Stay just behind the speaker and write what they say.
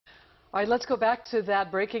All right, let's go back to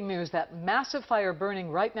that breaking news, that massive fire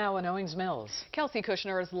burning right now in Owings Mills. Kelsey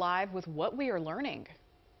Kushner is live with what we are learning.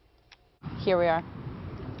 Here we are.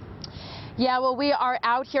 Yeah, well, we are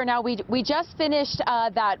out here now. We just finished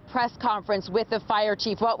that press conference with the fire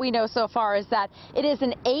chief. What we know so far is that it is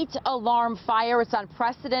an 8-alarm fire. It's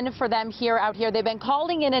unprecedented for them out here. They've been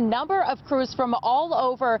calling in a number of crews from all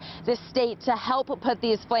over the state to help put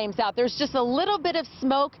these flames out. There's just a little bit of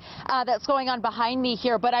smoke that's going on behind me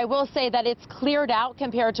here, but I will say that it's cleared out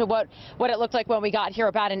compared to what it looked like when we got here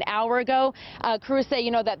about an hour ago. Crews say,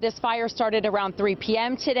 that this fire started around 3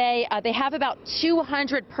 p.m. today. They have about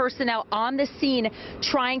 200 personnel on the scene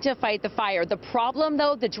trying to fight the fire. The problem,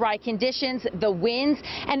 though, the dry conditions, the winds,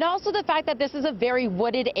 and also the fact that this is a very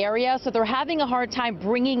wooded area, so they're having a hard time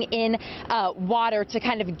bringing in water to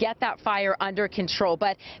kind of get that fire under control.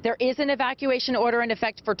 But there is an evacuation order in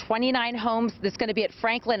effect for 29 homes. This is going to be at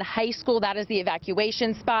Franklin High School. That is the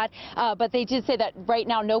evacuation spot. But they did say that right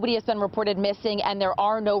now nobody has been reported missing and there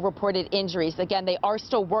are no reported injuries. Again, they are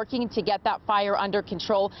still working to get that fire under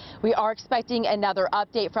control. We are expecting another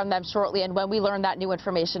update from them shortly, and when we learn that new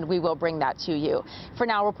information, we will bring that to you. For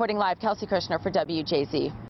now, reporting live, Kelsey Kushner for WJZ.